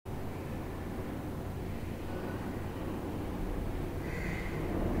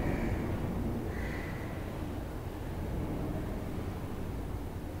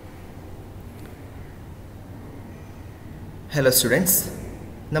Hello students,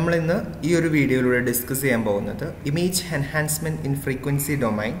 നമ്മൾ ഇന്ന് ഈ ഒരു വീഡിയോയിലൂടെ ഡിസ്കസ് ചെയ്യാൻ പോകുന്നത് image enhancement in frequency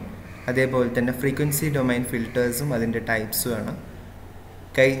domain അതേപോലെ തന്നെ ഫ്രീക്വൻസി ഡൊമൈൻ ഫിൽറ്റേഴ്സും അതിൻ്റെ ടൈപ്സും ആണ്.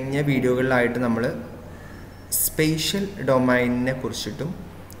 കഴിഞ്ഞ വീഡിയോകളിലായിട്ട് നമ്മൾ സ്പേഷ്യൽ ഡൊമൈനിനെ കുറിച്ചിട്ടും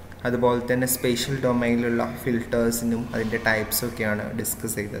അതുപോലെ തന്നെ സ്പേഷ്യൽ ഡൊമൈനിലുള്ള ഫിൽറ്റേഴ്സിനും അതിൻ്റെ ടൈപ്സും ഒക്കെയാണ്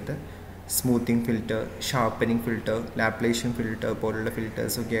ഡിസ്കസ് ചെയ്തത്. Smoothing filter, sharpening filter, Laplacian filter പോലുള്ള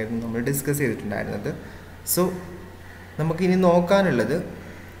ഫിൽറ്റേഴ്സൊക്കെ ആയിരുന്നു നമ്മൾ ഡിസ്കസ് ചെയ്തിട്ടുണ്ടായിരുന്നത്. സോ നമുക്കിനി നോക്കാനുള്ളത്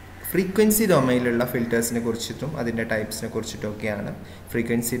ഫ്രീക്വൻസി ഡൊമൈനിലുള്ള ഫിൽറ്റേഴ്സിനെ കുറിച്ചിട്ടും അതിൻ്റെ ടൈപ്സിനെ കുറിച്ചിട്ടൊക്കെയാണ്.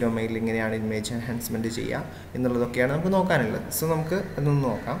 ഫ്രീക്വൻസി ഡൊമൈനിൽ എങ്ങനെയാണ് ഇമേജ് എൻഹാൻസ്മെൻറ്റ് ചെയ്യുക എന്നുള്ളതൊക്കെയാണ് നമുക്ക് നോക്കാനുള്ളത്. സോ നമുക്ക് അതൊന്ന്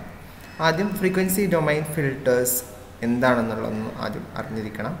നോക്കാം. ആദ്യം ഫ്രീക്വൻസി ഡൊമൈൻ ഫിൽറ്റേഴ്സ് എന്താണെന്നുള്ളതൊന്ന് ആദ്യം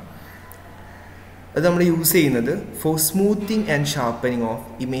അറിഞ്ഞിരിക്കണം. അത് നമ്മൾ യൂസ് ചെയ്യുന്നത് four smoothing and sharpening of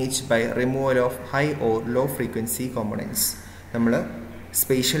image by removal of high or low frequency components. നമ്മൾ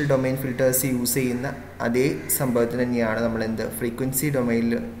സ്പേഷ്യൽ ഡൊമൈൻ ഫിൽറ്റേഴ്സ് യൂസ് ചെയ്യുന്ന അതേ സംഭവത്തിന് തന്നെയാണ് നമ്മൾ ഫ്രീക്വൻസി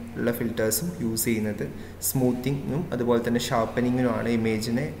ഡൊമൈനിലുള്ള ഫിൽറ്റേഴ്സും യൂസ് ചെയ്യുന്നത്. സ്മൂത്തിങ്ങും അതുപോലെ തന്നെ ഷാർപ്പനിങ്ങിനുമാണ്.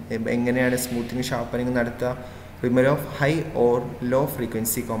 ഇമേജിനെ എങ്ങനെയാണ് സ്മൂത്തിങ് ഷാർപ്പനിങ് നടത്തുക? Removal of high or low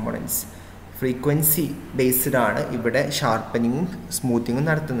frequency components. Frequency based ആണ് ഇവിടെ ഷാർപ്പനിങ്ങും സ്മൂത്തിങ്ങും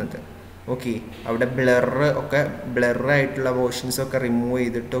നടത്തുന്നത്. ഓക്കെ, അവിടെ ബ്ലറായിട്ടുള്ള പോർഷൻസൊക്കെ റിമൂവ്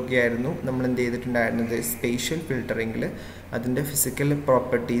ചെയ്തിട്ടൊക്കെ ആയിരുന്നു നമ്മൾ എന്ത് ചെയ്തിട്ടുണ്ടായിരുന്നത്, സ്പേഷ്യൽ ഫിൽറ്ററിങ്ങിൽ അതിൻ്റെ ഫിസിക്കൽ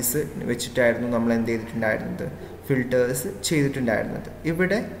പ്രോപ്പർട്ടീസ് വെച്ചിട്ടായിരുന്നു നമ്മൾ എന്ത് ചെയ്തിട്ടുണ്ടായിരുന്നത്, ഫിൽറ്റേഴ്സ് ചെയ്തിട്ടുണ്ടായിരുന്നത്.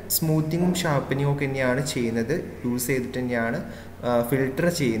 ഇവിടെ സ്മൂത്തിങ്ങും ഷാർപ്പനിങ്ങും ഒക്കെ തന്നെയാണ് ചെയ്യുന്നത്, യൂസ് ചെയ്തിട്ട് തന്നെയാണ് ഫിൽറ്റർ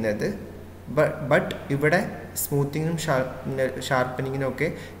ചെയ്യുന്നത്. ബട്ട് ഇവിടെ സ്മൂത്തിങ്ങും ഷാർപ്പനിങ്ങിനൊക്കെ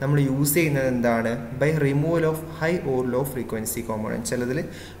നമ്മൾ യൂസ് ചെയ്യുന്നത് എന്താണ്, by removal of high or low frequency components. ചിലതിൽ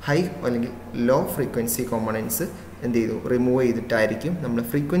ഹൈ അല്ലെങ്കിൽ ലോ ഫ്രീക്വൻസി കോമ്പണൻസ് എന്ത് ചെയ്തു, റിമൂവ് ചെയ്തിട്ടായിരിക്കും നമ്മൾ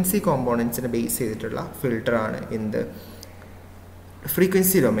ഫ്രീക്വൻസി കോമ്പോണൻസിനെ ബേസ് ചെയ്തിട്ടുള്ള ഫിൽറ്ററാണ്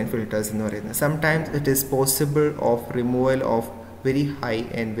ഫ്രീക്വൻസി ഡൊമൈൻ ഫിൽറ്റേഴ്സ് എന്ന് പറയുന്നത്. Sometimes it is possible of removal of very high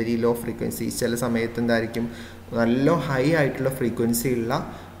and very low frequency. ചില സമയത്ത് എന്തായിരിക്കും, നല്ല ഹൈ ആയിട്ടുള്ള ഫ്രീക്വൻസി ഉള്ള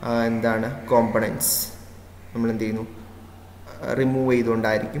കോമ്പണൻസ് നമ്മൾ എന്ത് ചെയ്യുന്നു, റിമൂവ്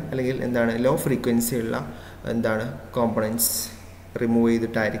ചെയ്തുകൊണ്ടായിരിക്കും. അല്ലെങ്കിൽ ലോ ഫ്രീക്വൻസി ഉള്ള components remove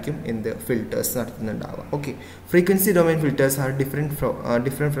ചെയ്തിട്ടായിരിക്കും filters നടത്തുന്നുണ്ടാവുക. Okay, frequency domain filters are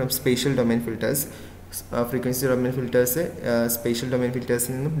different from spatial domain filters. Frequency domain filters spatial domain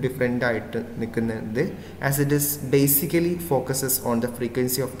ഫിൽറ്റേഴ്സിൽ നിന്നും ഡിഫറെൻ്റ് ആയിട്ട് നിൽക്കുന്നത്. As it is basically focuses on the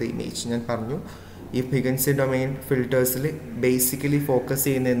frequency of the image. ഞാൻ പറഞ്ഞു, ഈ frequency domain ഫിൽറ്റേഴ്സിൽ basically focus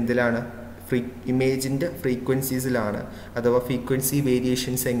ചെയ്യുന്ന എന്തിലാണ്, ഇമേജിൻ്റെ ഫ്രീക്വൻസീസിലാണ്, അഥവാ frequency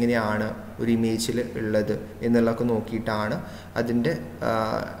variations എങ്ങനെയാണ് ഒരു ഇമേജിൽ ഉള്ളത് എന്നുള്ളതൊക്കെ നോക്കിയിട്ടാണ് അതിൻ്റെ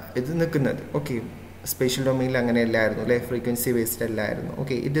ഇത് നിൽക്കുന്നത്. ഓക്കെ, സ്പേഷ്യൽ ഡൊമൈനിൽ അങ്ങനെയല്ലായിരുന്നു അല്ലേ, ഫ്രീക്വൻസി ബേസ്ഡ് അല്ലായിരുന്നു.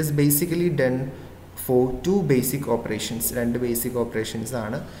 Okay, it is basically done for to basic operations. രണ്ട് ബേസിക് ഓപ്പറേഷൻസ്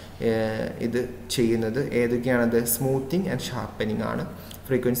ആണ് ഇത് ചെയ്യുന്നത്. ഏതൊക്കെയാണത്, സ്മൂത്തിങ് ആൻഡ് ഷാർപ്പനിങ് ആണ്.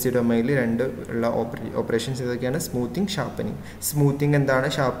 ഫ്രീക്വൻസി ഡൊമൈനിൽ രണ്ട് ഉള്ള ഓപ്പറേഷൻസ് ഏതൊക്കെയാണ്, സ്മൂത്തിങ്, ഷാർപ്പനിങ്. സ്മൂത്തിങ് എന്താണ്,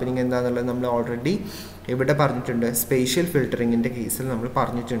 ഷാർപ്പനിങ് എന്താണെന്നുള്ളത് നമ്മൾ ഓൾറെഡി ഇവിടെ പറഞ്ഞിട്ടുണ്ട്. സ്പേഷ്യൽ ഫിൽറ്ററിങ്ങിൻ്റെ കേസിൽ നമ്മൾ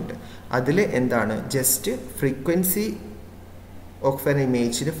പറഞ്ഞിട്ടുണ്ട്. അതിൽ just frequency of an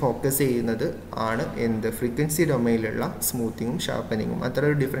ഇമേജിന് focus ചെയ്യുന്നത് ആണ് ഫ്രീക്വൻസി ഡൊമൈനിലുള്ള സ്മൂത്തിങ്ങും ഷാർപ്പനിങ്ങും. അത്ര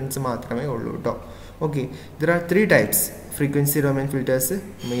ഒരു ഡിഫറൻസ് മാത്രമേ ഉള്ളൂ കേട്ടോ. Okay, there are 3 types frequency domain filters.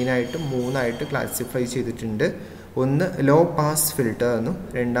 മെയിനായിട്ട് 3 ക്ലാസിഫൈ ചെയ്തിട്ടുണ്ട്. ഒന്ന് ലോ പാസ് ഫിൽറ്റർ എന്നും,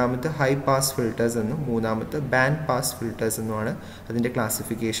 രണ്ടാമത്തെ ഹൈ പാസ് ഫിൽറ്റേഴ്സ് എന്നും, മൂന്നാമത്തെ ബാൻഡ് പാസ് ഫിൽറ്റേഴ്സ് എന്നുമാണ് അതിൻ്റെ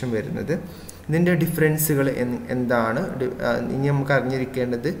ക്ലാസിഫിക്കേഷൻ വരുന്നത്. ഇതിൻ്റെ ഡിഫറൻസുകൾ എന്താണ് ഇനി നമുക്ക്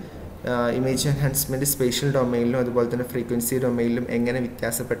അറിഞ്ഞിരിക്കേണ്ടത്, ഇമേജ് എൻഹാൻസ്മെൻറ്റ് സ്പേഷ്യൽ ഡൊമൈനിലും അതുപോലെ തന്നെ ഫ്രീക്വൻസി ഡൊമൈനിലും എങ്ങനെ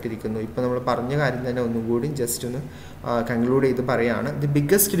വ്യത്യാസപ്പെട്ടിരിക്കുന്നു. ഇപ്പോൾ നമ്മൾ പറഞ്ഞ കാര്യം തന്നെ ഒന്നും കൂടി ജസ്റ്റ് ഒന്ന് കൺക്ലൂഡ് ചെയ്ത് പറയുകയാണ്. The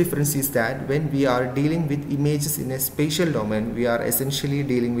biggest difference is that when we are dealing with images in A spatial domain V R essentially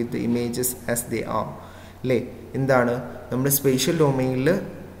dealing with the images as they are. അല്ലേ, നമ്മൾ സ്പേഷ്യൽ ഡൊമൈനിൽ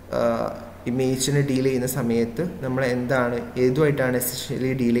ഇമേജിനെ ഡീൽ ചെയ്യുന്ന സമയത്ത് നമ്മൾ ഏതുമായിട്ടാണ്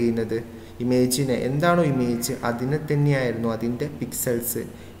എസെൻഷ്യലി ഡീൽ ചെയ്യുന്നത്, ഇമേജിനെ എന്താണോ ഇമേജ് അതിനെ തന്നെയായിരുന്നു അതിൻ്റെ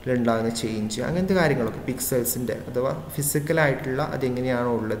പിക്സൽസിലുണ്ടാകുന്ന ചേഞ്ച്, അങ്ങനത്തെ കാര്യങ്ങളൊക്കെ പിക്സൽസിൻ്റെ അഥവാ ഫിസിക്കലായിട്ടുള്ള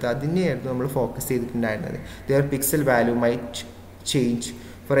അതെങ്ങനെയാണോ ഉള്ളത് അതിനെയായിരുന്നു നമ്മൾ ഫോക്കസ് ചെയ്തിട്ടുണ്ടായിരുന്നത്. There pixel value might change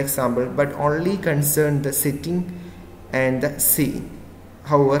for example but only concern the setting and the scene.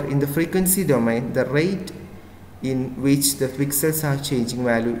 However, in the frequency domain, the rate in which the pixels are changing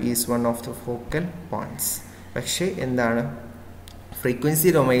value is one of the focal points. പക്ഷേ frequency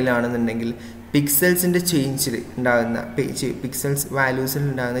ഡൊമൈനിലാണെന്നുണ്ടെങ്കിൽ പിക്സൽസിൻ്റെ ചേഞ്ചിൽ ഉണ്ടാകുന്ന pixels വാല്യൂസിൽ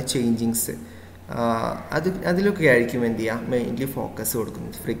ഉണ്ടാകുന്ന ചേഞ്ചിങ്സ് അതിലൊക്കെ ആയിരിക്കും mainly focus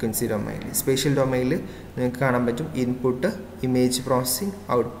കൊടുക്കുന്നത് frequency ഡൊമൈനിൽ. Spatial ഡൊമൈനിൽ നിങ്ങൾക്ക് കാണാൻ പറ്റും ഇൻപുട്ട്, ഇമേജ് പ്രോസസ്സിംഗ്,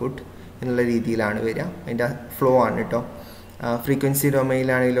 ഔട്ട്പുട്ട് എന്നുള്ള രീതിയിലാണ് വരിക. അതിൻ്റെ ഫ്ലോ ആണ് കേട്ടോ. Frequency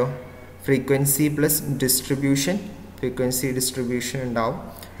ഡൊമൈനിലാണെങ്കിലോ frequency plus distribution frequency distribution ഉണ്ടാവും,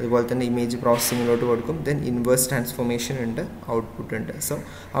 അതുപോലെ തന്നെ ഇമേജ് പ്രോസസ്സിങ്ങിലോട്ട് കൊടുക്കും, ദെൻ ഇൻവേഴ്സ് ട്രാൻസ്ഫോർമേഷൻ ഉണ്ട്, ഔട്ട്പുട്ട് ഉണ്ട്. സോ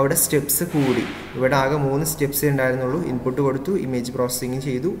അവിടെ സ്റ്റെപ്സ് കൂടി. ഇവിടെ ആകെ 3 സ്റ്റെപ്സേ ഉണ്ടായിരുന്നുള്ളൂ. ഇൻപുട്ട് കൊടുത്തു, ഇമേജ് പ്രോസസ്സിങ്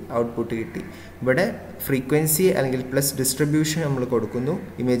ചെയ്തു, ഔട്ട്പുട്ട് കിട്ടി. ഇവിടെ ഫ്രീക്വൻസി അല്ലെങ്കിൽ പ്ലസ് ഡിസ്ട്രിബ്യൂഷൻ നമ്മൾ കൊടുക്കുന്നു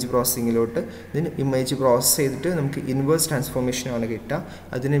ഇമേജ് പ്രോസസ്സിങ്ങിലോട്ട്. ദെൻ ഇമേജ് പ്രോസസ്സ് ചെയ്തിട്ട് നമുക്ക് ഇൻവേഴ്സ് ട്രാൻസ്ഫോർമേഷനാണ് കിട്ടുക.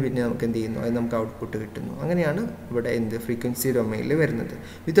 അതിന് പിന്നെ നമുക്ക് എന്ത് ചെയ്യുന്നു, അത് നമുക്ക് ഔട്ട്പുട്ട് കിട്ടുന്നു. അങ്ങനെയാണ് ഇവിടെ എന്ത് ഫ്രീക്വൻസി ഡൊമൈനിൽ വരുന്നത്.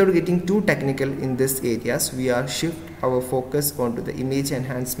 Without getting to technical in this areas V R shift our focus on to the image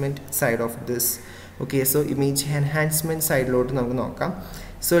enhancement side of this. Okay, so image enhancement സൈഡിലോട്ട് നമുക്ക് നോക്കാം.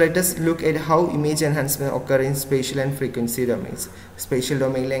 So let us look at how image enhancement occur in spatial and frequency domains. Spatial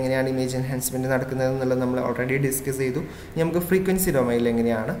domain എങ്ങനെയാണ് image enhancement നടക്കുന്നത് എന്നുള്ളത് നമ്മൾ already discuss ചെയ്തു. നമുക്ക് frequency ഡൊമൈനിൽ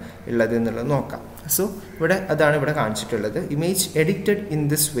എങ്ങനെയാണ് ഉള്ളത് എന്നുള്ളത് നോക്കാം. സോ അതാണ് ഇവിടെ കാണിച്ചിട്ടുള്ളത്. Image edited in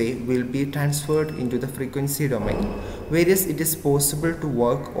this way will be transferred in to the frequency domain various it is possible to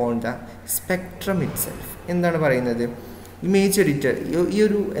work on the spectrum it self. എന്താണ് പറയുന്നത്? ഇമേജ് എഡിറ്റഡ് ഈ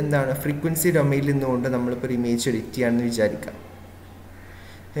ഒരു എന്താണ് ഫ്രീക്വൻസി ഡൊമൈനിൽ നിന്നുകൊണ്ട് നമ്മളിപ്പോൾ ഒരു ഇമേജ് എഡിറ്റ് ചെയ്യാമെന്ന് വിചാരിക്കാം,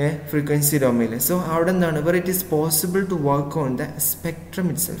 ഫ്രീക്വൻസി ഡൊമൈനിൽ. സോ അവിടെ എന്താണ്, where it is possible to work on the spectrum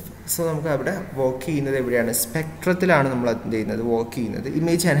it self. So നമുക്ക് അവിടെ വർക്ക് ചെയ്യുന്നത് എവിടെയാണ്? സ്പെക്ട്രത്തിലാണ് നമ്മൾ അത് ചെയ്യുന്നത്, വർക്ക് ചെയ്യുന്നത്.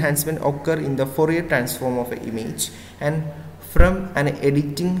 Image enhancement occur in the Fourier Transform of an image and from an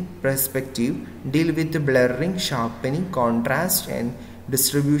editing perspective deal with blurring, sharpening, contrast and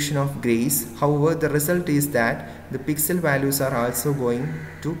distribution of grays. However, the result is that the pixel values are also going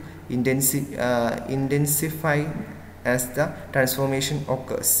to intensify as the transformation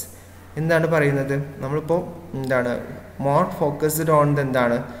occurs. എന്താണ് പറയുന്നത്? നമ്മളിപ്പോൾ എന്താണ് more focused on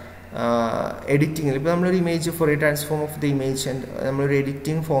എന്താണ് എഡിറ്റിങ്ങിൽ. ഇപ്പോൾ നമ്മളൊരു image Fourier Transform of the image നമ്മളൊരു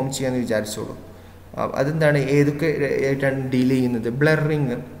editing form ചെയ്യാമെന്ന് വിചാരിച്ചോളൂ. അതെന്താണ്, ഏതൊക്കെ ആയിട്ടാണ് ഡീൽ ചെയ്യുന്നത്?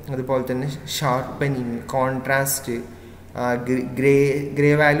 ബ്ലറിങ്, അതുപോലെ തന്നെ ഷാർപ്പനിങ്, കോൺട്രാസ്റ്റ്,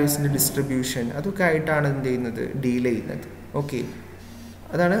 ഗ്രേ വാല്യൂസിൻ്റെ ഡിസ്ട്രിബ്യൂഷൻ, അതൊക്കെ ആയിട്ടാണ് എന്ത് ചെയ്യുന്നത്, ഡീൽ ചെയ്യുന്നത്. ഓക്കെ,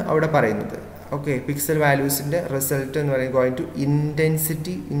 അതാണ് അവിടെ പറയുന്നത്. ഓക്കെ, പിക്സൽ വാല്യൂസിൻ്റെ റിസൾട്ട് എന്ന് പറയുന്നത് going to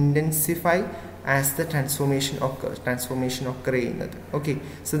intensify as the transformation occur ചെയ്യുന്നത്. Okay,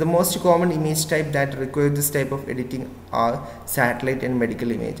 so the most common image type that require this type of editing R satellite and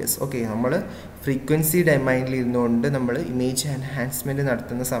medical images. Okay, നമ്മൾ frequency ഡൊമൈനിൽ ഇരുന്നുകൊണ്ട് നമ്മൾ ഇമേജ് എൻഹാൻസ്മെൻറ്റ്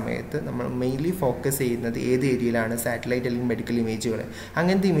നടത്തുന്ന സമയത്ത് നമ്മൾ മെയിൻലി ഫോക്കസ് ചെയ്യുന്നത് ഏത് ഏരിയയിലാണ്? സാറ്റലൈറ്റ് അല്ലെങ്കിൽ മെഡിക്കൽ ഇമേജുകൾ.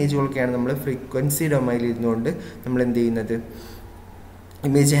 അങ്ങനത്തെ ഇമേജുകളൊക്കെയാണ് നമ്മൾ ഫ്രീക്വൻസി ഡൊമൈനിൽ ഇരുന്നുകൊണ്ട് നമ്മൾ എന്ത് ചെയ്യുന്നത്,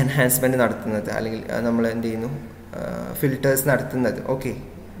 ഇമേജ് എൻഹാൻസ്മെൻറ്റ് നടത്തുന്നത്, അല്ലെങ്കിൽ നമ്മൾ എന്ത് ചെയ്യുന്നു, ഫിൽറ്റേഴ്സ് നടത്തുന്നത്. ഓക്കെ,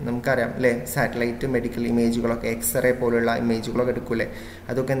 നമുക്കറിയാം അല്ലേ, സാറ്റലൈറ്റ് മെഡിക്കൽ ഇമേജുകളൊക്കെ, എക്സ്റേ പോലുള്ള ഇമേജുകളൊക്കെ എടുക്കൂലേ,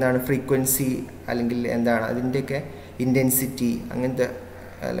 അതൊക്കെ എന്താണ് ഫ്രീക്വൻസി അല്ലെങ്കിൽ എന്താണ് അതിൻ്റെയൊക്കെ ഇൻറ്റൻസിറ്റി, അങ്ങനത്തെ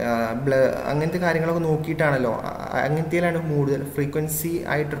കാര്യങ്ങളൊക്കെ നോക്കിയിട്ടാണല്ലോ. അങ്ങനത്തേലാണ് കൂടുതൽ ഫ്രീക്വൻസി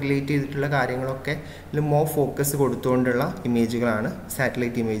ആയിട്ട് റിലേറ്റ് ചെയ്തിട്ടുള്ള കാര്യങ്ങളൊക്കെ മോർ ഫോക്കസ് കൊടുത്തുകൊണ്ടുള്ള ഇമേജുകളാണ്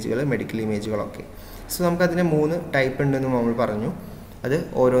സാറ്റലൈറ്റ് ഇമേജുകൾ, മെഡിക്കൽ ഇമേജുകളൊക്കെ. സോ നമുക്കതിന് 3 ടൈപ്പ് ഉണ്ടെന്ന് നമ്മൾ പറഞ്ഞു. അത്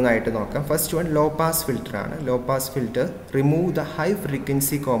ഓരോന്നായിട്ട് നോക്കാം. First one low pass filter ആണ്. Low pass filter remove the high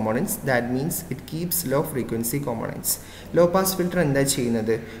frequency components, that means it keeps low frequency components. Low pass filter എന്താ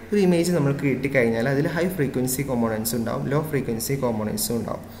ചെയ്യുന്നത്? ഒരു ഇമേജ് നമ്മൾക്ക് കിട്ടിക്കഴിഞ്ഞാൽ അതിൽ ഹൈ ഫ്രീക്വൻസി കോമ്പോണൻസ് ഉണ്ടാവും, ലോ ഫ്രീക്വൻസി കോമ്പോണൻസും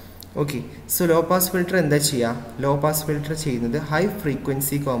ഉണ്ടാവും. Okay, so low pass filter എന്താ ചെയ്യുക? ലോ പാസ് ഫിൽറ്റർ ചെയ്യുന്നത് ഹൈ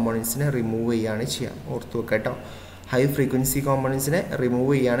ഫ്രീക്വൻസി കോമ്പോണൻസിനെ റിമൂവ് ചെയ്യുകയാണ് ചെയ്യുക. ഓർത്തു വെക്കുക കേട്ടോ, ഹൈ ഫ്രീക്വൻസി കോമ്പോണൻസിനെ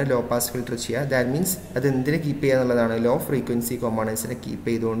റിമൂവ് ചെയ്യാണ് ലോ പാസ് ഫിൽറ്റർ ചെയ്യുക. ദാറ്റ് മീൻസ് അത് എന്തിനെ കീപ്പ് ചെയ്യുക എന്നുള്ളതാണ്, ലോ ഫ്രീക്വൻസി കോമ്പോണൻസിനെ കീപ്പ്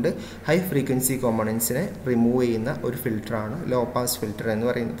ചെയ്തുകൊണ്ട് ഹൈ ഫ്രീക്വൻസി കോമ്പോണൻസിനെ റിമൂവ് ചെയ്യുന്ന ഒരു ഫിൽറ്ററാണ് ലോ പാസ് ഫിൽറ്റർ എന്ന്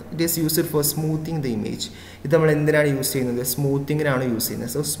പറയുന്നത്. It is used for smoothing the image. ഇത് നമ്മൾ എന്തിനാണ് യൂസ് ചെയ്യുന്നത്? സ്മൂത്തിങ്ങിനാണ് യൂസ്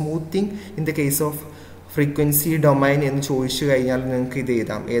ചെയ്യുന്നത്. So smoothing in the case of frequency domain എന്ന് ചോദിച്ചു കഴിഞ്ഞാൽ നിങ്ങൾക്ക് ഇത്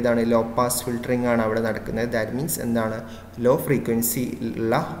എഴുതാം, ഏതാണ്? ലോ പാസ് ഫിൽറ്ററിംഗ് ആണ് അവിടെ നടക്കുന്നത്. ദാറ്റ് മീൻസ് എന്താണ്, ലോ ഫ്രീക്വൻസി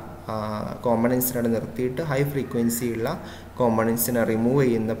ഉള്ള കോമ്പണൻസിനോട് നിർത്തിയിട്ട് ഹൈ ഫ്രീക്വൻസി ഉള്ള കോമ്പണൻസിനെ റിമൂവ്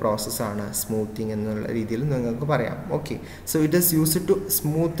ചെയ്യുന്ന പ്രോസസ്സാണ് സ്മൂത്തിങ് എന്നുള്ള രീതിയിൽ നിങ്ങൾക്ക് പറയാം. Okay, so it is used to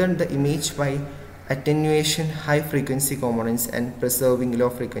smoothen the image by അറ്റന്യൂവേഷൻ high frequency components and preserving low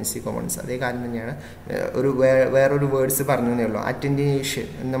frequency components. അതേ കാര്യം തന്നെയാണ് വേറൊരു വേർഡ്സ് പറഞ്ഞതേ ഉള്ളൂ. അറ്റന്യൂവേഷൻ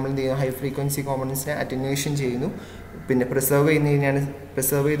നമ്മൾ എന്ത് ചെയ്യുന്നു, ഹൈ ഫ്രീക്വൻസി കോമ്പണൻസിനെ അറ്റന്യൂവേഷൻ ചെയ്യുന്നു, പിന്നെ പ്രിസർവ്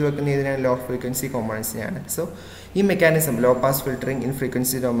ചെയ്ത് വെക്കുന്നതിനാണ് ലോ ഫ്രീക്വൻസി കോമ്പണൻസിനെയാണ്. സോ ഈ mechanism low pass filtering in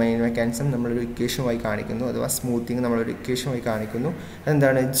frequency domain mechanism നമ്മളൊരു ഇക്വേഷനുമായി കാണിക്കുന്നു, അഥവാ സ്മൂത്തിങ് നമ്മളൊരു ഇക്വേഷനുമായി കാണിക്കുന്നു.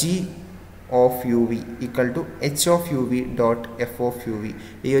 അതെന്താണ്? G of UV equal to H of UV dot F of UV.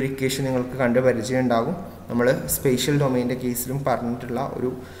 ഈ ഒരു ഇക്വേഷൻ നിങ്ങൾക്ക് കണ്ട് പരിചയം ഉണ്ടാകും. നമ്മൾ സ്പേഷ്യൽ ഡൊമൈൻ്റെ കേസിലും പറഞ്ഞിട്ടുള്ള ഒരു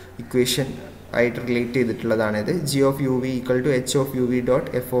ഇക്വേഷൻ ആയിട്ട് relate ചെയ്തിട്ടുള്ളതാണിത്. G of UV equal to H of UV dot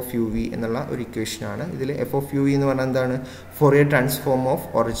F of UV എന്നുള്ള ഒരു ഇക്വേഷനാണ്. ഇതിൽ F of UV എന്ന് പറഞ്ഞാൽ എന്താണ്? Fourier Transform of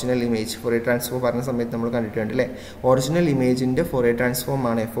original image. Fourier Transform പറഞ്ഞ സമയത്ത് നമ്മൾ കണ്ടിട്ടുണ്ട് അല്ലേ? ഒറിജിനൽ ഇമേജിൻ്റെ Fourier Transform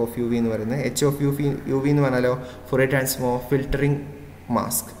ആണ് F of UV എന്ന് പറയുന്നത്. H of UV എന്ന് പറഞ്ഞാലോ Fourier Transform of filtering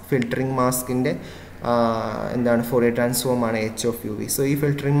മാസ്കിൻ്റെ എന്താണ് Fourier transform ആണ് h of u v. So ഈ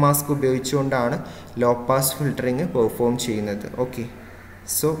ഫിൽറ്ററിംഗ് മാസ്ക് ഉപയോഗിച്ചുകൊണ്ടാണ് ലോ പാസ് ഫിൽറ്ററിംഗ് പെർഫോം ചെയ്യുന്നത്. ഓക്കെ,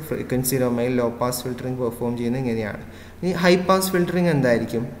 സോ ഫ്രീക്വൻസി ഡൊമൈനിൽ ലോ പാസ് ഫിൽറ്ററിംഗ് പെർഫോം ചെയ്യുന്നത് ഇങ്ങനെയാണ്. ഇനി ഹൈ പാസ് ഫിൽറ്ററിംഗ്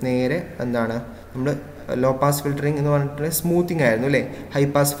എന്തായിരിക്കും? നേരെ എന്താണ് നമ്മൾ ലോ പാസ് ഫിൽറ്ററിംഗ് എന്ന് പറഞ്ഞിട്ട് സ്മൂത്തിങ് ആയിരുന്നു അല്ലേ. ഹൈ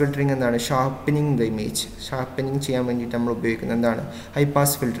പാസ് ഫിൽറ്ററിംഗ് എന്താണ്? ഷാർപ്പനിങ് ദ ഇമേജ്, ഷാർപ്പനിങ് ചെയ്യാൻ വേണ്ടിയിട്ട് നമ്മൾ ഉപയോഗിക്കുന്നത് എന്താണ്? ഹൈ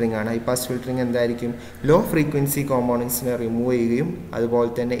പാസ് ഫിൽറ്ററിംഗ് ആണ്. ഹൈ പാസ് ഫിൽറ്ററിംഗ് എന്തായിരിക്കും? ലോ ഫ്രീക്വൻസി കോമ്പോണൻസിനെ റിമൂവ് ചെയ്യുകയും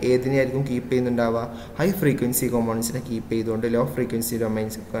അതുപോലെ തന്നെ ഏതിനെയായിരിക്കും കീപ്പ് ചെയ്യുന്നുണ്ടാവുക? ഹൈ ഫ്രീക്വൻസി കോമ്പോണൻസിനെ കീപ്പ് ചെയ്തുകൊണ്ട് ലോ ഫ്രീക്വൻസി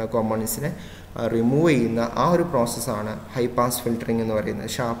ഡൊമൈൻസ് കോമ്പോണൻസിനെ റിമൂവ് ചെയ്യുന്ന ആ ഒരു പ്രോസസ്സാണ് ഹൈ പാസ് ഫിൽറ്ററിംഗ് എന്ന് പറയുന്നത്.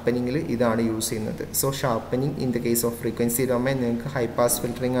 ഷാർപ്പനിങ്ങിൽ ഇതാണ് യൂസ് ചെയ്യുന്നത്. So sharpening in the case of frequency domain നിങ്ങൾക്ക് ഹൈ പാസ്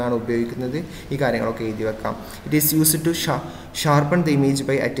ഫിൽറ്ററിംഗ് ആണ് ഉപയോഗിക്കുന്നത്. ഈ കാര്യങ്ങളൊക്കെ എഴുതി വെക്കാം. It is used to sharpen the image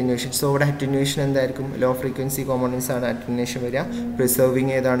by attenuation. So ഇവിടെ അറ്റന്വേഷൻ എന്തായിരിക്കും? ലോ ഫ്രീക്വൻസി കോമ്പോണൻസ് ആണ് അറ്റന്വേഷൻ വരിക.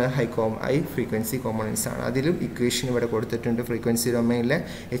 പ്രിസർവിങ് ഏതാണ്? ഹൈ ഫ്രീക്വൻസി കോമ്പോണൻസ് ആണ്. അതിലും ഇക്വേഷൻ ഇവിടെ കൊടുത്തിട്ടുണ്ട്. Frequency ഡൊമൈനിലെ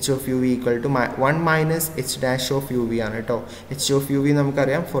h of u v equal to 1 minus h dash of u v ആണ് കേട്ടോ. h of u v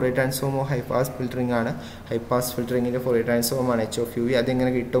നമുക്കറിയാം Fourier transform high pass filtering ആണ്. ഹൈ പാസ് ഫിൽറ്ററിംഗിൻ്റെ Fourier transform ആണ് h of u v.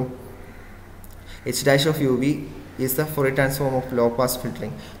 അതെങ്ങനെ കിട്ടും? h dash of u v is the Fourier transform of low pass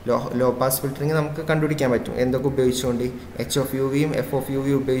filtering. Low pass filtering നമുക്ക് കണ്ടുപിടിക്കാൻ പറ്റും. എന്തൊക്കെ ഉപയോഗിച്ചുകൊണ്ട്? h of u v യും f of u v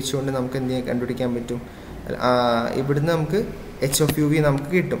ഉപയോഗിച്ചുകൊണ്ട് നമുക്ക് എന്ത് കണ്ടുപിടിക്കാൻ പറ്റും? ഇവിടുന്ന് നമുക്ക് h of u v നമുക്ക്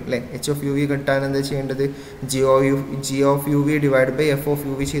കിട്ടും അല്ലേ. h of u v കിട്ടാൻ എന്താ ചെയ്യേണ്ടത്? g of u v divide by f of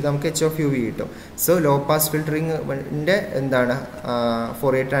u v ചെയ്ത് നമുക്ക് h of u v കിട്ടും. സോ ലോ പാസ് ഫിൽറ്ററിങ്ങിൻ്റെ എന്താണ്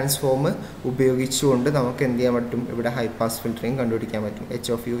Fourier transform ഉപയോഗിച്ചുകൊണ്ട് നമുക്ക് എന്ത് ചെയ്യാൻ പറ്റും? ഇവിടെ ഹൈ പാസ് ഫിൽറ്ററിങ് കണ്ടുപിടിക്കാൻ പറ്റും. h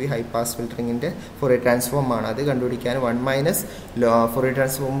of u v high pass ഫിൽറ്ററിങ്ങിൻ്റെ Fourier transform ആണ്. അത് കണ്ടുപിടിക്കാൻ 1 minus Fourier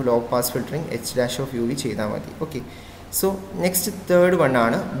transform low pass filtering h dash of u v ചെയ്താൽ മതി. Okay, so next third one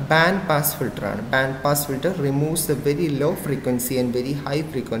ആണ് band pass filter ആണ്. band pass filter removes the very low frequency and very high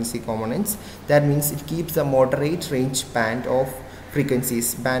frequency components. That means it keeps the moderate range band of frequencies.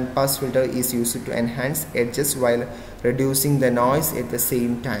 Band pass filter is used to enhance edges while reducing the noise at the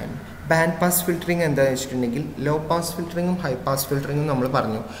same time. Band pass filtering എന്താണെന്ന് വെച്ചിട്ടുണ്ടെങ്കിൽ low pass ഫിൽറ്ററിങ്ങും high pass ഫിൽറ്ററിങ്ങും നമ്മൾ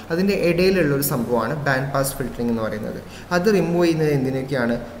പറഞ്ഞു. അതിൻ്റെ ഇടയിലുള്ളൊരു സംഭവമാണ് band pass filtering എന്ന് പറയുന്നത്. അത് remove ചെയ്യുന്നത്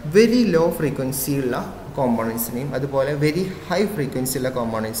എന്തിനൊക്കെയാണ്? വെരി ലോ ഫ്രീക്വൻസിയുള്ള കോമ്പോണൻസിനെയും അതുപോലെ വെരി ഹൈ ഫ്രീക്വൻസിയുള്ള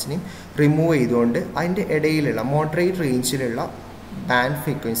കോമ്പോണൻസിനെയും റിമൂവ് ചെയ്തുകൊണ്ട് അതിൻ്റെ ഇടയിലുള്ള മോഡറേറ്റ് റേഞ്ചിലുള്ള ബാൻഡ്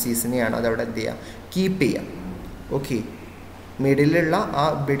ഫ്രീക്വൻസീസിനെയാണ് അതവിടെ എന്ത് ചെയ്യുക? കീപ്പ് ചെയ്യുക. ഓക്കെ, മിഡിലുള്ള ആ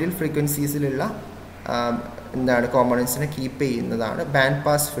മിഡിൽ ഫ്രീക്വൻസീസിലുള്ള എന്താണ് കോമ്പോണൻസിനെ കീപ്പ് ചെയ്യുന്നതാണ് ബാൻഡ്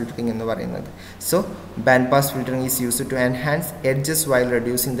പാസ് ഫിൽറ്ററിംഗ് എന്ന് പറയുന്നത്. So band pass filtering is used to enhance edges while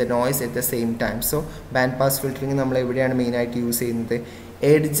reducing the noise at the same time. So band pass filtering നമ്മൾ എവിടെയാണ് മെയിനായിട്ട് യൂസ് ചെയ്യുന്നത്?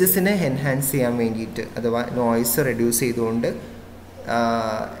 എഡ്ജസിനെ എൻഹാൻസ് ചെയ്യാൻ വേണ്ടിയിട്ട് അഥവാ നോയ്സ് റെഡ്യൂസ് ചെയ്തുകൊണ്ട്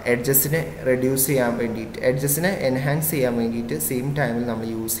എഡ്ജസിനെ എൻഹാൻസ് ചെയ്യാൻ വേണ്ടിയിട്ട് സെയിം ടൈമിൽ നമ്മൾ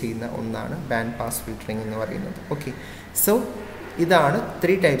യൂസ് ചെയ്യുന്ന ഒന്നാണ് ബാൻഡ് പാസ് ഫിൽറ്ററിംഗ് എന്ന് പറയുന്നത്. ഓക്കെ, സോ ഇതാണ്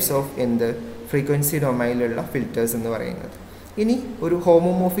 3 ടൈപ്സ് ഓഫ് എന്ത് ഫ്രീക്വൻസി ഡൊമൈനിലുള്ള ഫിൽറ്റേഴ്സ് എന്ന് പറയുന്നത്. ഇനി ഒരു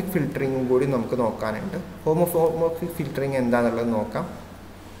ഹോമോമോർഫിക് ഫിൽറ്ററിങ്ങും കൂടി നമുക്ക് നോക്കാനുണ്ട്. ഹോമോമോർഫിക് ഫിൽറ്ററിങ് എന്താണെന്നുള്ളത് നോക്കാം.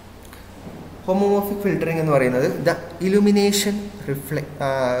 ഹോമോമോർഫിക് ഫിൽറ്ററിംഗ് എന്ന് പറയുന്നത് the illumination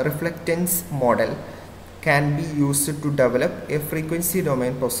reflectance model can be used to develop a frequency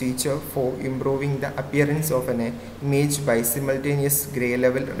domain procedure for improving the appearance of an image by simultaneous gray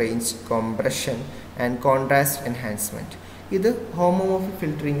level range compression and contrast enhancement. ഇത് homomorphic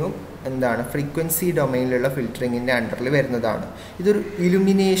ഫിൽറ്ററിങ്ങും എന്താണ് frequency ഡൊമൈനിലുള്ള ഫിൽറ്ററിങ്ങിൻ്റെ അണ്ടറിൽ വരുന്നതാണ്. ഇതൊരു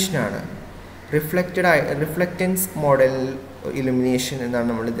ഇലുമിനേഷനാണ്. Reflectance model illumination എന്നാണ്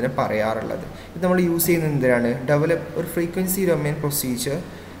നമ്മൾ ഇതിനെ പറയാറുള്ളത്. ഇത് നമ്മൾ യൂസ് ചെയ്യുന്നത് എന്തിനാണ്? ഒരു ഫ്രീക്വൻസി ഡൊമൈൻ പ്രൊസീജിയർ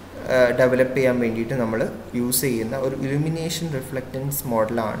ഡെവലപ്പ് ചെയ്യാൻ വേണ്ടിയിട്ട് നമ്മൾ യൂസ് ചെയ്യുന്ന ഒരു ഇലുമിനേഷൻ റിഫ്ലക്റ്റൻസ്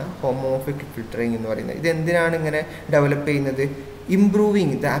മോഡലാണ് ഹോമോമോർഫിക് ഫിൽറ്ററിംഗ് എന്ന് പറയുന്നത്. ഇത് എന്തിനാണ് ഇങ്ങനെ ഡെവലപ്പ് ചെയ്യുന്നത്?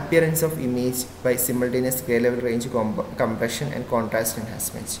 Improving the appearance of image by സിമിൾട്ടേനിയസ് grey level range compression and contrast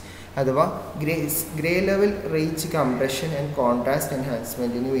enhancement. അഥവാ grey level range compression and contrast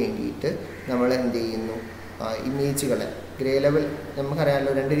എൻഹാൻസ്മെൻറ്റിന് വേണ്ടിയിട്ട് നമ്മൾ എന്ത് ചെയ്യുന്നു? ഇമേജുകളെ ഗ്രേ ലെവൽ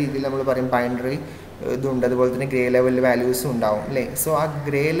നമുക്കറിയാമല്ലോ, 2 രീതിയിൽ നമ്മൾ പറയും. ബൈനറി ഇതുണ്ട്, അതുപോലെ തന്നെ ഗ്രേ ലെവൽ വാല്യൂസും ഉണ്ടാവും അല്ലേ. സോ ആ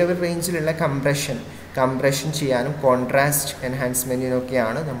ഗ്രേ ലെവൽ റേഞ്ചിലുള്ള കംപ്രഷൻ ചെയ്യാനും കോൺട്രാസ്റ്റ്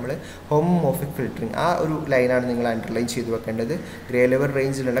എൻഹാൻസ്മെൻറ്റിനൊക്കെയാണ് നമ്മൾ ഹോമോമോർഫിക് ഫിൽറ്ററിങ്. ആ ഒരു ലൈനാണ് നിങ്ങൾ അണ്ടർലൈൻ ചെയ്ത് വെക്കേണ്ടത്. ഗ്രേ ലെവൽ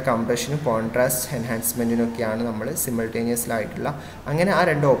റേഞ്ചിലുള്ള കംപ്രഷനും കോൺട്രാസ്റ്റ് എൻഹാൻസ്മെൻറ്റിനൊക്കെയാണ് നമ്മൾ സിമിൾട്ടേനിയസ്ലായിട്ടുള്ള അങ്ങനെ ആ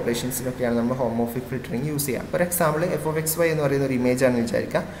 2 ഓപ്പറേഷൻസിനൊക്കെയാണ് നമ്മൾ ഹോമോമോർഫിക് ഫിൽറ്ററിങ് യൂസ് ചെയ്യുക. ഫോർ എക്സാമ്പിൾ f(x, y) എന്ന് പറയുന്ന ഒരു ഇമേജ് ആണെന്ന്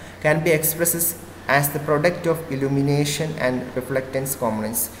വിചാരിക്കുക. Can be express as the product of illumination and reflectance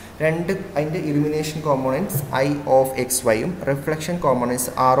components. അതിൻ്റെ ഇലുമിനേഷൻ കോമ്പോണൻറ്റ്സ് I of xy യും റിഫ്ലക്ഷൻ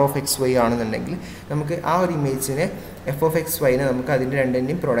കോമ്പോണൻറ്റ്സ് R of xy ആണെന്നുണ്ടെങ്കിൽ നമുക്ക് ആ ഒരു ഇമേജിനെ f(x, y) നമുക്ക് അതിൻ്റെ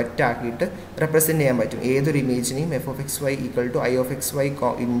രണ്ടിൻ്റെയും പ്രൊഡക്റ്റ് ആക്കിയിട്ട് റെപ്രസെൻറ്റ് ചെയ്യാൻ പറ്റും. ഏതൊരു ഇമേജിനെയും f(x, y) = I of xy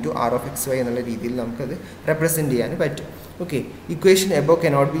into R of xy എന്നുള്ള രീതിയിൽ നമുക്കത് റെപ്രസെൻറ്റ് ചെയ്യാൻ പറ്റും. Okay, equation above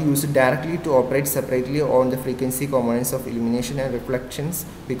cannot be used directly to operate separately on the frequency components of illumination and reflections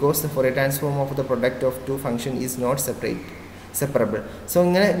because the Fourier transform of the product of two functions is not separable. So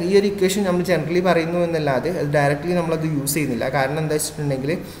ഇങ്ങനെ ഈ ഒരു equation നമ്മൾ generally പറയുന്നു എന്നല്ലാതെ അത് directly നമ്മളത് use ചെയ്യുന്നില്ല. കാരണം എന്താ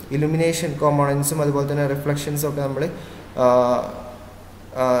വെച്ചിട്ടുണ്ടെങ്കിൽ ഇലുമിനേഷൻ കോമ്പോണൻസും അതുപോലെ തന്നെ റിഫ്ലക്ഷൻസും ഒക്കെ നമ്മൾ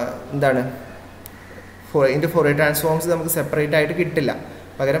എന്താണ് ഇതിൻ്റെ Fourier ട്രാൻസ്ഫോംസ് നമുക്ക് സെപ്പറേറ്റ് ആയിട്ട് കിട്ടില്ല.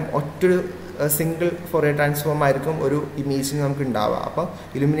 പകരം ഒറ്റൊരു സിംഗിൾ Fourier ട്രാൻസ്ഫോം ആയിരിക്കും ഒരു ഇമേജിന് നമുക്ക് ഉണ്ടാവുക. അപ്പോൾ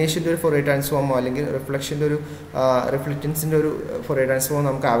ഇലുമിനേഷൻ്റെ ഒരു Fourier ട്രാൻസ്ഫോമോ അല്ലെങ്കിൽ റിഫ്ലക്ഷൻ്റെ ഒരു റിഫ്ലക്റ്റൻസിൻ്റെ ഒരു Fourier ട്രാൻസ്ഫോം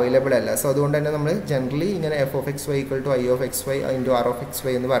നമുക്ക് അവൈലബിൾ അല്ല. സോ അതുകൊണ്ട് തന്നെ നമ്മൾ ജനറലി ഇങ്ങനെ f(x(y) = I(x(y) ×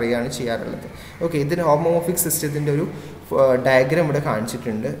 R(x(y) എന്ന് പറയുകയാണ് ചെയ്യാറുള്ളത്. ഓക്കെ, ഇതിന് ഹോമോമോർഫിക് സിസ്റ്റത്തിൻ്റെ ഒരു ഡയഗ്രാം ഇവിടെ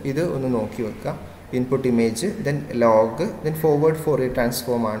കാണിച്ചിട്ടുണ്ട്. ഇത് ഒന്ന് നോക്കി വെക്കുക. Input image, then log, then forward Fourier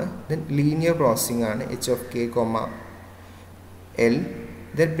transform ആണ്, ദെൻ ലീനിയർ പ്രോസസ്സിംഗ് ആണ് h(k, L),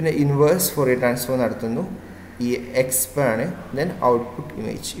 ദെൻ പിന്നെ ഇൻവേഴ്സ് Fourier ട്രാൻസ്ഫോം നടത്തുന്നു, ഈ എക്സ്പ് ആണ്, ദെൻ ഔട്ട്പുട്ട്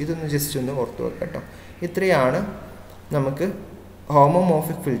ഇമേജ്. ഇതൊന്ന് ജസ്റ്റ് ഒന്ന് ഓർത്ത് വെക്കാം കേട്ടോ. ഇത്രയാണ് നമുക്ക്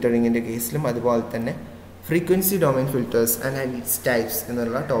ഹോമോമോർഫിക് ഫിൽറ്ററിങ്ങിൻ്റെ കേസിലും അതുപോലെ തന്നെ frequency domain filters and it's types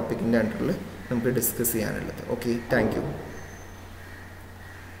എന്നുള്ള ടോപ്പിക്കിൻ്റെ അണ്ടറിൽ നമുക്ക് ഡിസ്കസ് ചെയ്യാനുള്ളത്. Okay, thank you.